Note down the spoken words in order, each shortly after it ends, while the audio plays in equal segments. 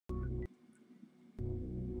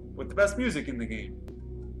with the best music in the game.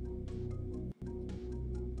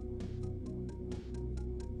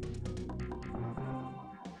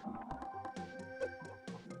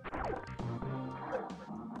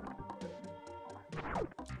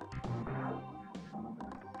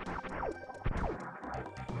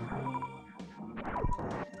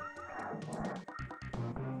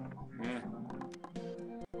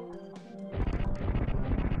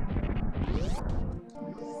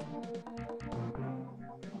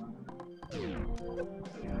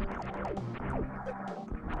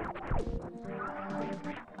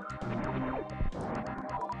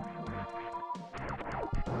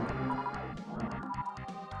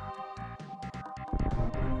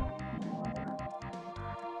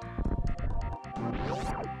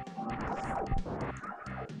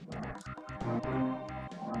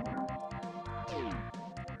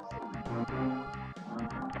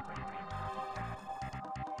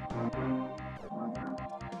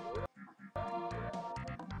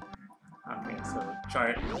 Okay,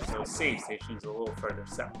 so save station's a little further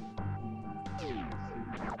south.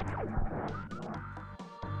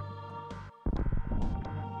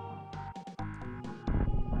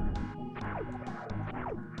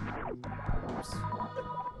 Oops.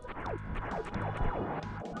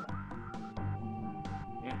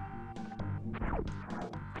 Yeah.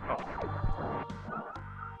 Oh.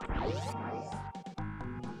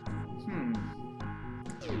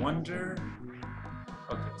 I wonder.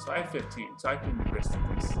 Okay, so I have 15, so I can risk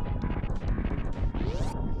this.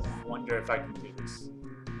 Wonder if I can do this.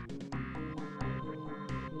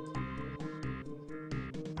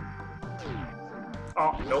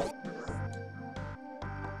 Oh, nope.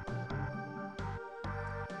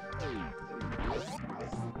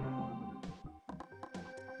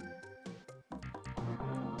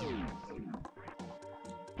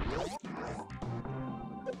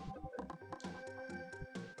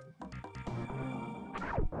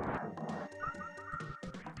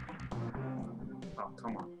 Oh,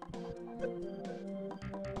 come on.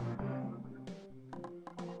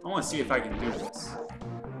 I want to see if I can do this.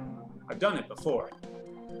 I've done it before.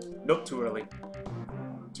 Nope, too early.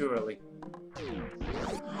 Too early.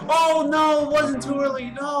 Oh no, it wasn't too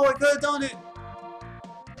early. No, I could have done it.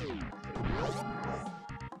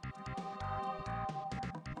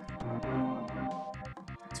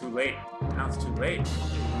 Too late. Now it's too late.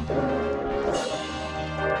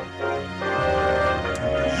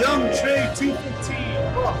 Young Trade 215.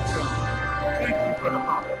 Welcome. Thank you for the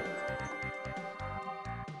hop.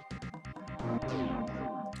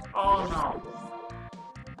 Oh no.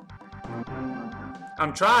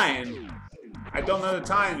 I'm trying. I don't know the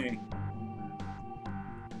timing.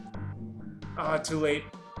 Too late.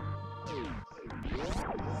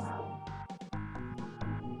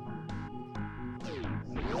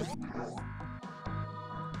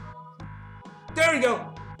 There we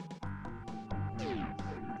go.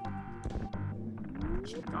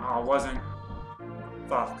 Oh, it wasn't.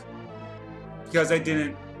 Fuck. Because I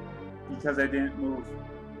didn't move.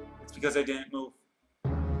 It's because I didn't move.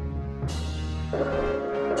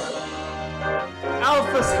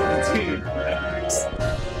 Alpha 17.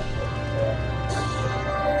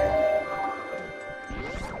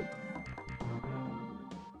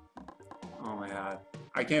 Oh my god.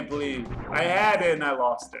 I can't believe I had it and I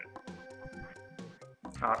lost it.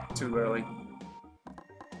 Ah, too early.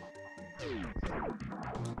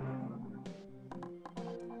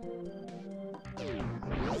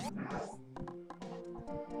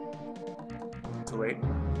 Too late.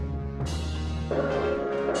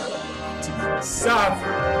 Stop!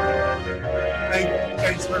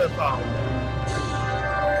 Thanks for the follow.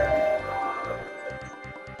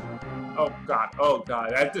 Oh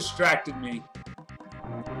god, that distracted me.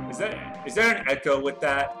 Is there an echo with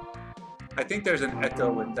that? I think there's an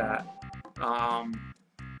echo with that.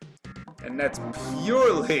 And that's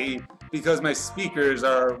purely because my speakers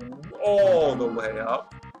are all the way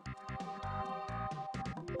up.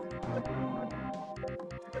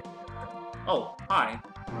 Oh, hi.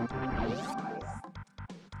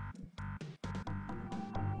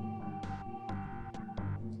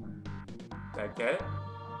 Did I get it?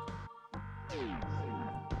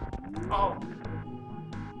 Oh.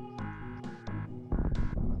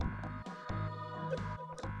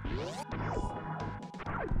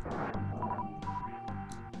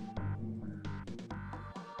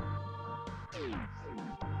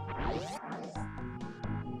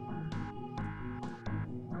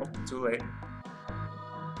 Oh, too late.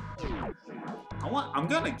 I'm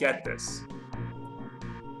gonna get this.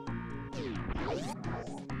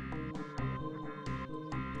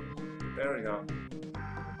 There we go.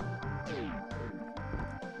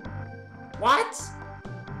 What?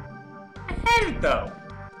 had it though.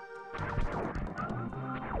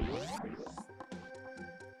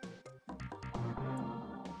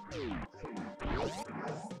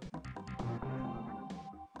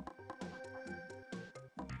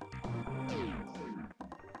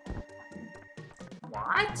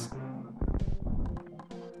 What?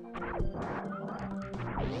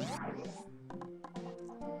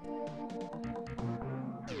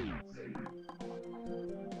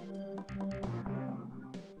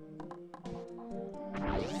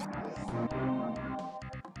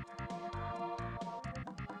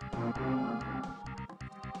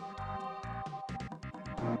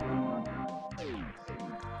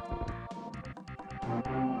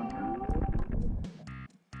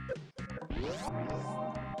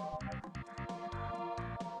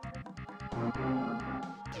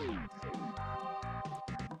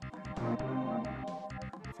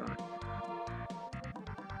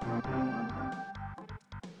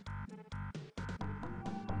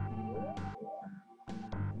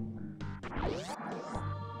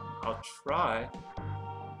 I'll try.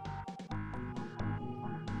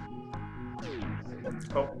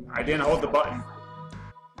 Oh, I didn't hold the button.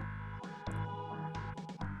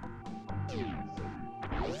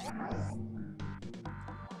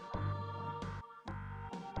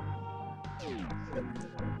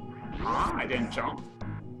 Huh? I didn't jump.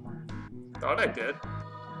 Thought I did.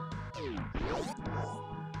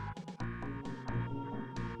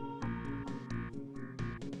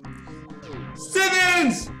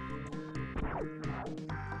 Simmons!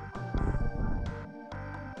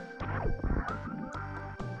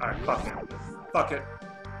 Alright, fuck it. Fuck it.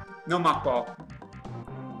 No mock ball.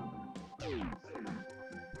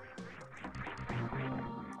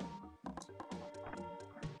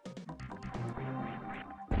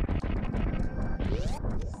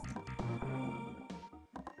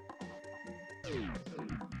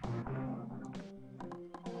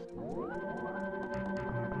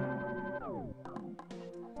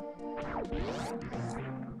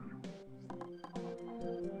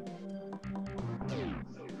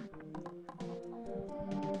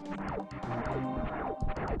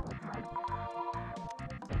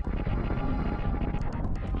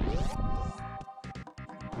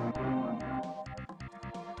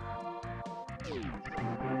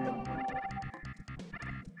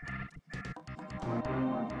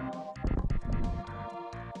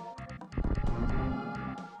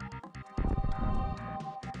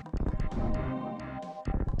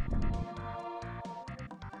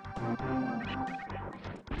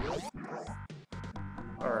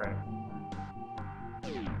 Alright.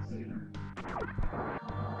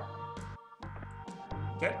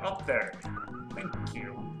 Get up there. Thank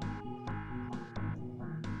you.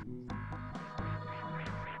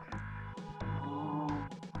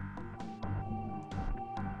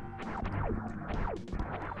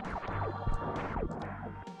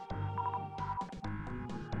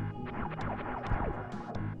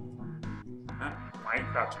 Why are you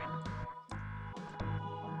crouching?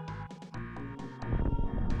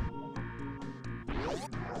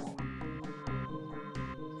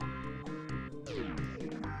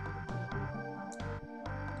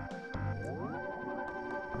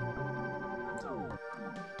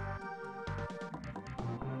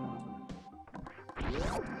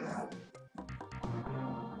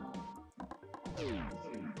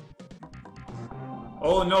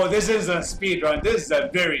 Oh no, this is a speed run. This is a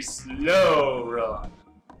very slow run.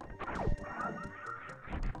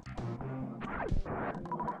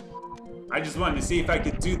 I just wanted to see if I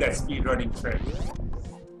could do that speed running trick.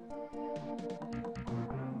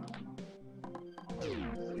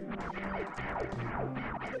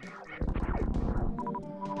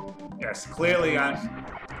 Yes, clearly I'm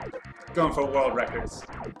going for world records.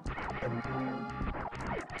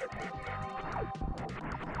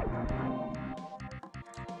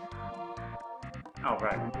 All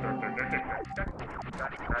right.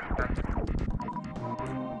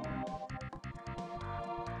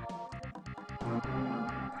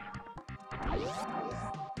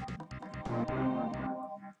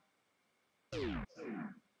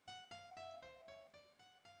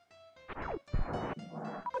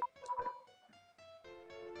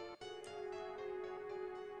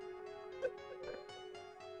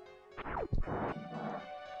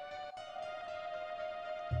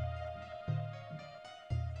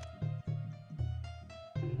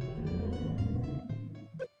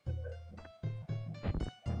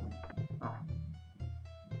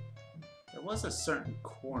 There was a certain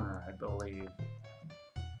corner, I believe.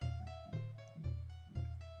 I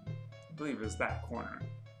believe it was that corner.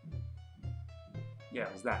 Yeah,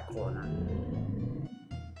 it was that corner.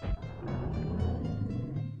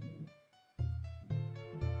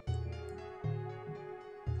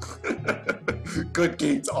 Good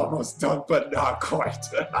game's almost done, but not quite.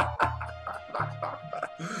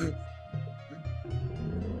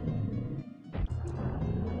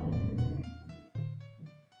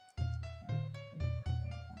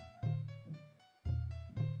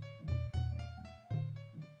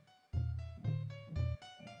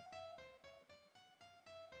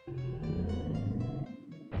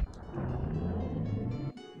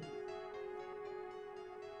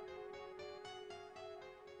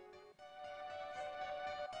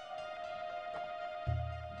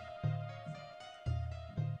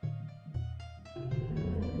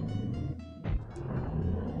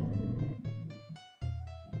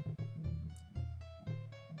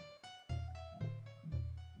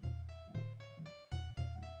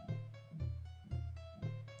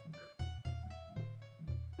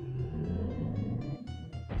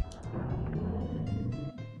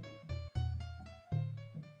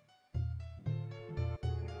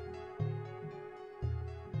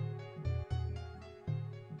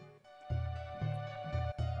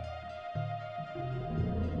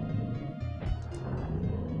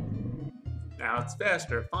 Now it's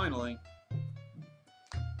faster, finally.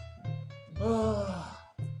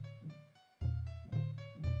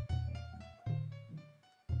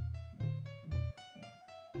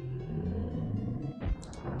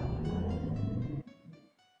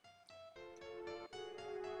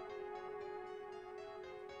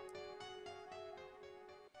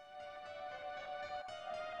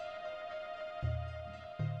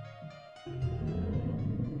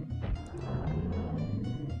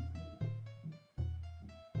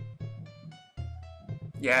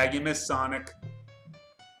 Yeah, you missed Sonic.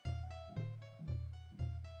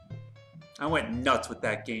 I went nuts with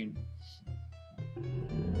that game.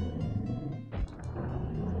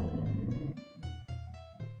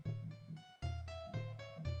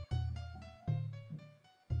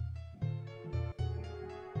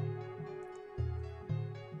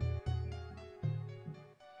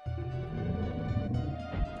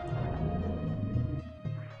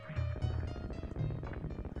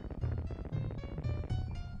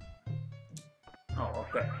 Oh,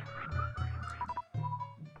 okay.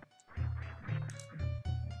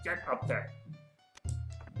 Get up there.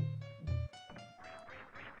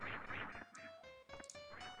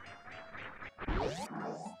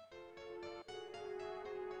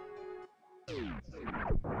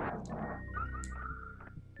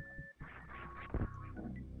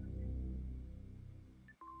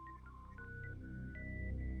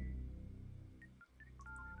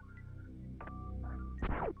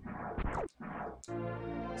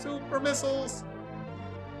 Super missiles!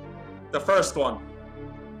 The first one.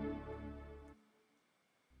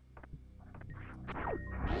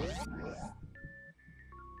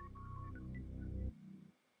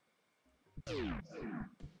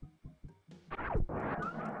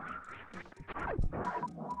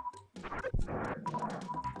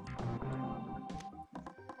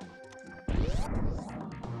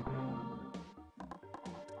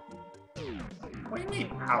 What do you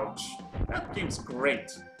mean, ouch? That game's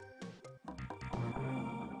great.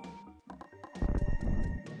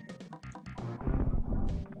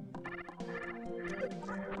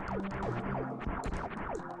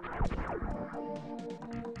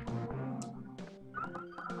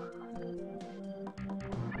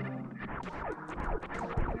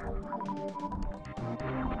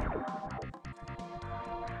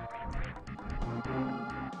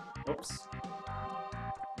 Oops.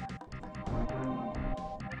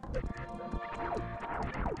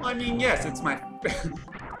 Well, I mean, yes, it's my...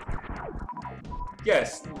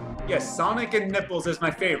 yes, Sonic and Nipples is my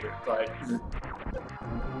favorite, but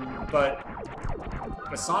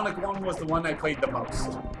the Sonic one was the one I played the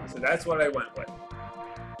most, so that's what I went with.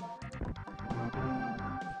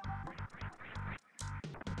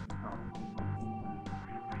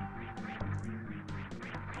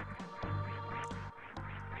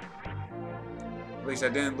 At least I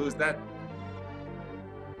didn't lose that.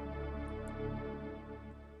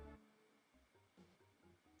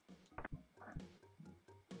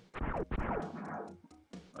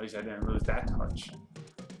 At least I didn't lose that touch.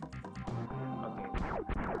 Okay.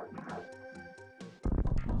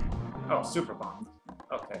 Oh, Super Bomb.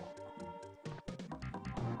 Okay.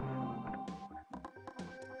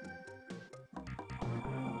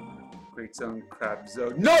 Great Zone, Crab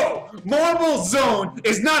Zone. No! Marble Zone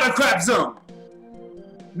is not a crab zone!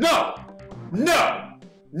 No! No!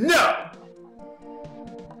 No!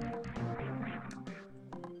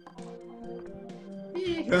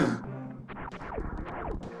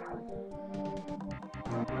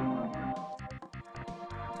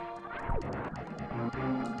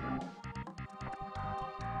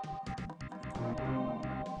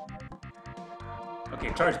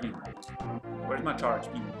 Okay, charge beam. Where's my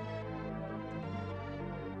charge beam?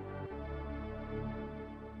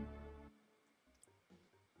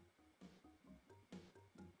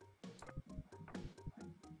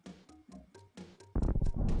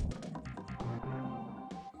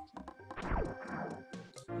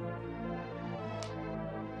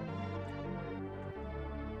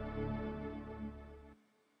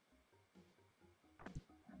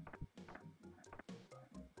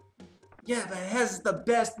 Yeah, but it has the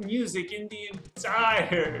best music in the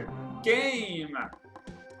entire game!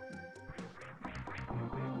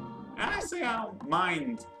 Honestly, I don't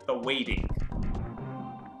mind the waiting.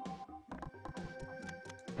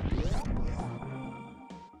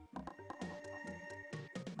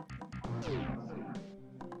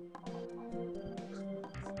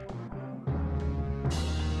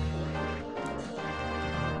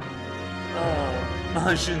 Oh,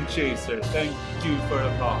 Motion Chaser, thank you for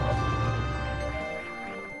the call.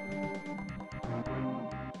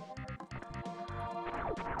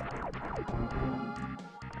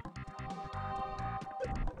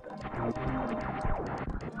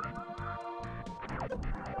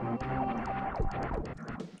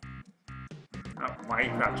 Oh, why are you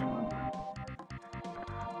crouching?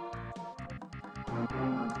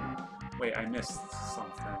 Wait, I missed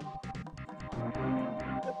something.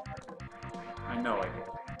 I know I did.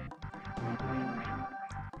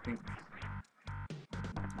 I think...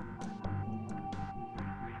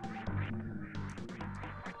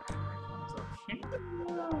 So here?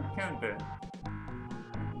 No, can't be. I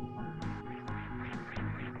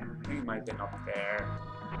think it might have been up there.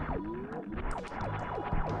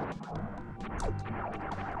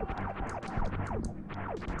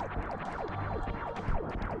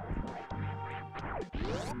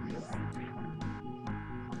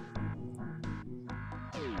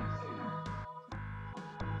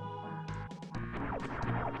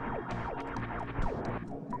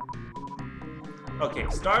 Okay,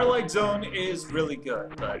 Starlight Zone is really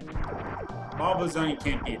good, but Marble Zone, you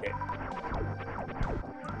can't beat it.